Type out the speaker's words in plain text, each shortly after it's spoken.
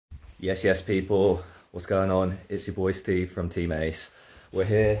Yes, people, what's going on? It's your boy Steve from Team Ace. We're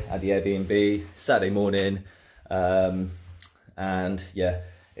here at the Airbnb, Saturday morning, and yeah,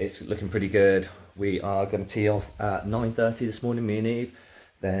 it's looking pretty good. We are going to tee off at 9:30 this morning, me and Eve.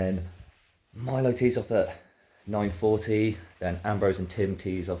 Then Milo tees off at 9:40, then Ambrose and Tim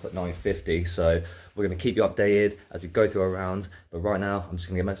tees off at 9:50. So we're going to keep you updated as we go through our rounds. But right now, I'm just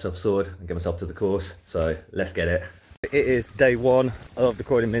going to get myself sorted and get myself to the course. So let's get it. It is day one of the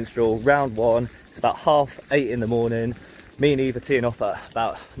Croydon Minstrel, round one. It's about 8:30 in the morning. Me and Eve are teeing off at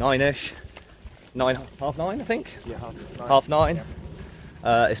about 9ish. Half nine, I think? Yeah, half nine.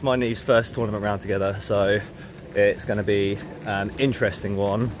 It's my and Eve's first tournament round together, so it's going to be an interesting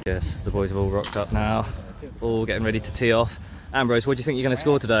one. Yes, the boys have all rocked up now, all getting ready to tee off. Ambrose, what do you think you're going to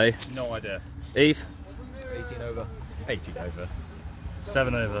score today? No idea. Eve? 18 over. 18 over.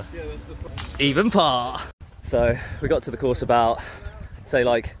 7 over. Even par. So we got to the course about, say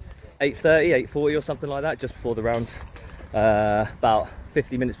like 8:30, 8:40 or something like that, just before the rounds. About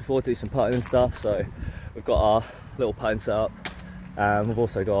 50 minutes before to do some putting and stuff. So we've got our little putting set up. We've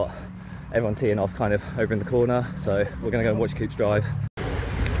also got everyone teeing off kind of over in the corner. So we're going to go and watch Coops drive.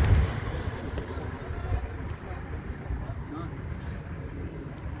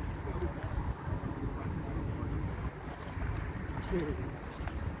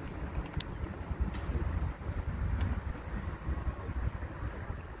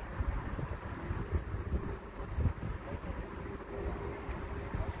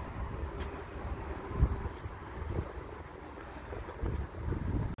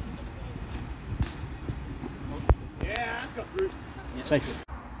 Safe it.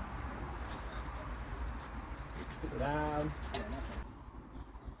 Sit down.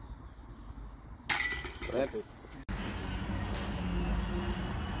 Whatever.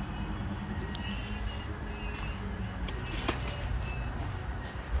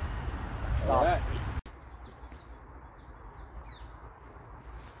 All right.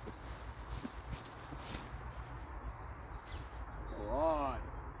 All right.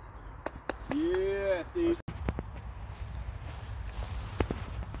 Yeah, Steve.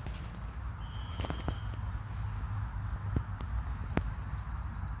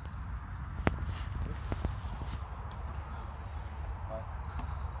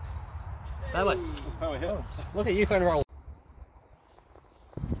 That way. Oh, Look at you throwing a roll.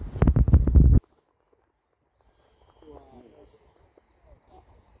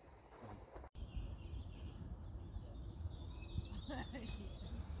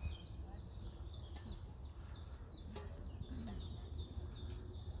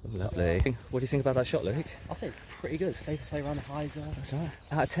 Lovely. What do you think about that shot, Luke? I think pretty good. Safe to play around the highs there. That's right.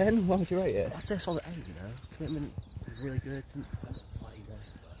 Out of 10, what would you rate it? I'd say solid 8, you know. Commitment is really good.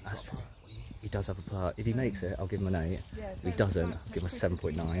 That's true. He does have a putt. If he makes it, I'll give him an 8. If he doesn't, I'll give him a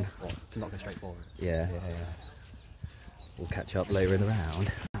 7.9. Well, to not go straight forward. Yeah. We'll catch up later in the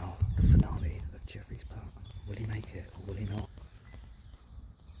round. Now, the finale of Jeffrey's putt. Will he make it or will he not?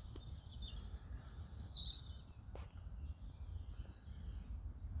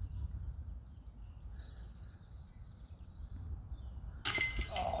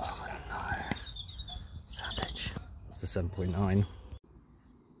 Oh no. Savage. It's a 7.9.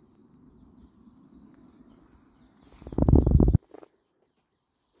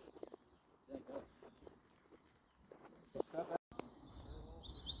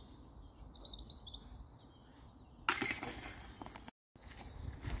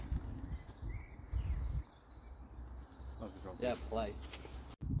 Yeah, play.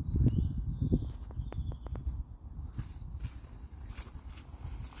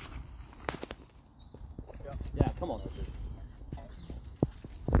 Yeah, come on.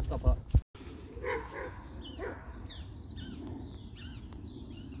 Stop that.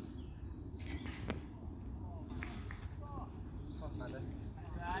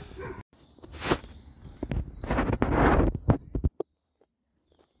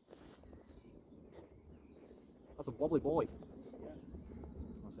 That's a wobbly boy.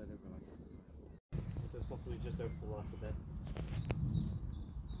 So it's possibly just over to the left a bit.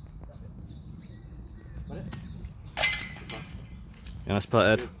 Yeah, nice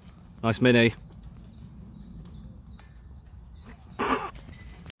putted. Nice mini.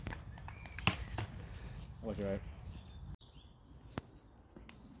 What's your rate?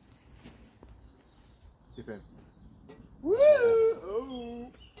 Keep in. Woo!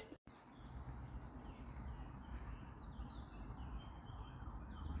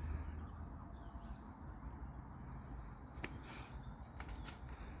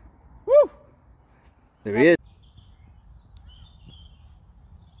 Oh! There he is.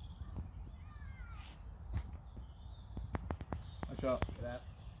 Nice shot. Get out.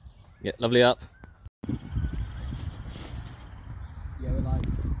 Yeah, lovely up. Yeah, we like.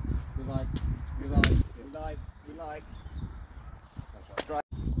 Right.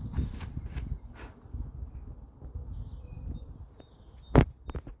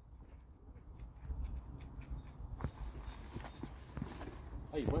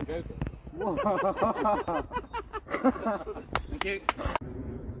 Oh, you weren't joking. Thank you.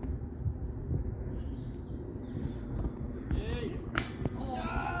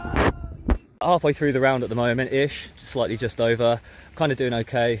 Halfway through the round at the moment ish, slightly just over. Kind of doing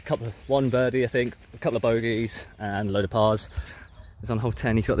okay. One birdie I think, a couple of bogeys and a load of pars. He's on hole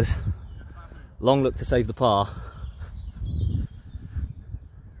 10. He's got this long look to save the par.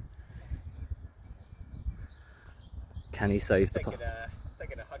 Can he save the par?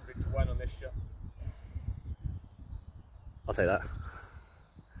 Taking 100 to 1 on this shot. I'll take that.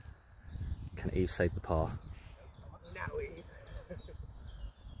 Can Eve save the par? No, Eve.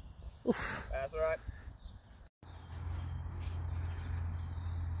 Oof. That's alright.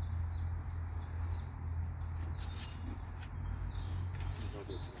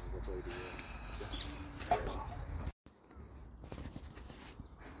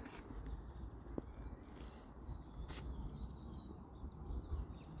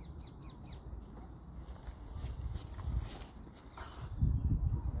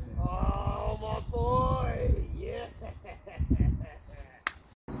 Oh, my boy! Yeah!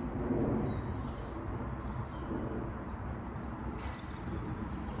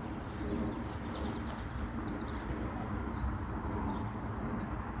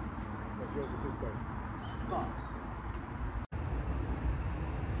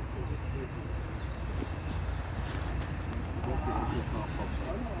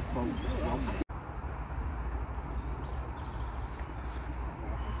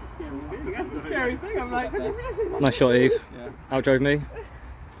 That's the scary thing. I'm like, Nice shot, Eve. Yeah. Outdrove me.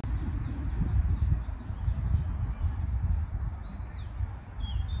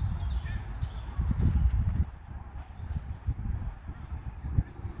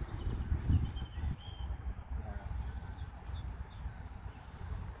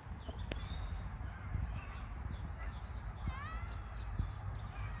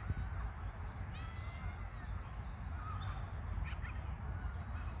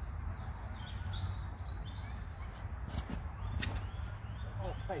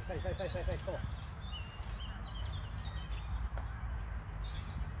 Face, stop.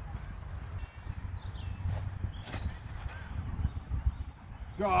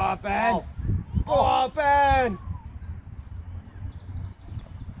 Go on, Ben! Go on, Ben!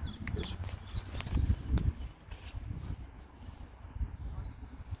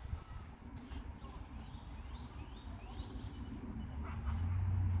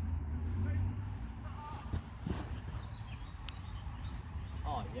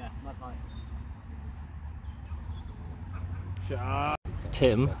 Oh, yeah, mad height. Shot.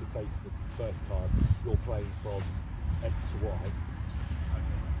 Tim. It takes the first cards. You're playing from X to Y.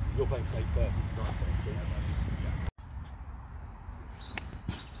 You're playing from 8:30 to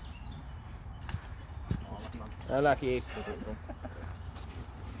 9:30. Lucky.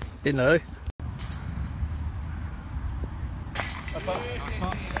 Didn't know.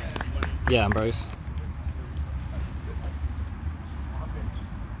 Yeah, Ambrose.